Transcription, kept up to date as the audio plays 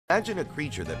Imagine a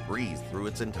creature that breathes through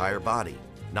its entire body,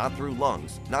 not through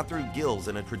lungs, not through gills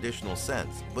in a traditional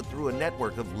sense, but through a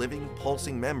network of living,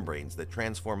 pulsing membranes that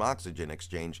transform oxygen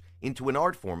exchange into an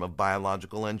art form of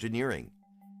biological engineering.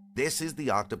 This is the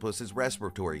octopus's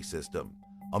respiratory system,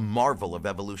 a marvel of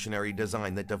evolutionary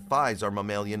design that defies our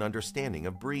mammalian understanding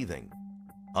of breathing.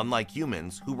 Unlike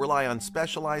humans, who rely on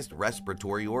specialized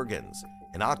respiratory organs,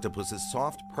 an octopus's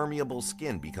soft, permeable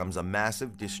skin becomes a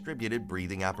massive, distributed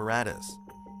breathing apparatus.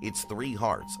 Its three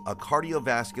hearts, a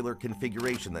cardiovascular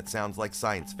configuration that sounds like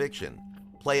science fiction,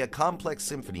 play a complex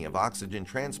symphony of oxygen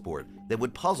transport that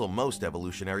would puzzle most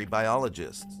evolutionary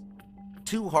biologists.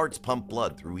 Two hearts pump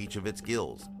blood through each of its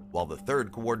gills, while the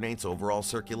third coordinates overall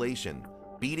circulation,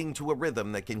 beating to a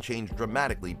rhythm that can change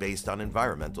dramatically based on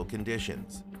environmental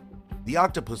conditions. The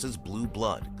octopus's blue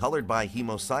blood, colored by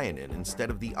hemocyanin instead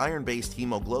of the iron-based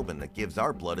hemoglobin that gives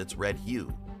our blood its red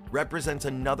hue, represents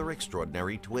another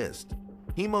extraordinary twist.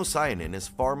 Hemocyanin is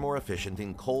far more efficient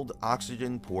in cold,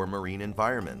 oxygen-poor marine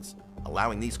environments,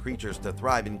 allowing these creatures to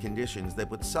thrive in conditions that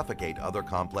would suffocate other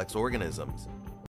complex organisms.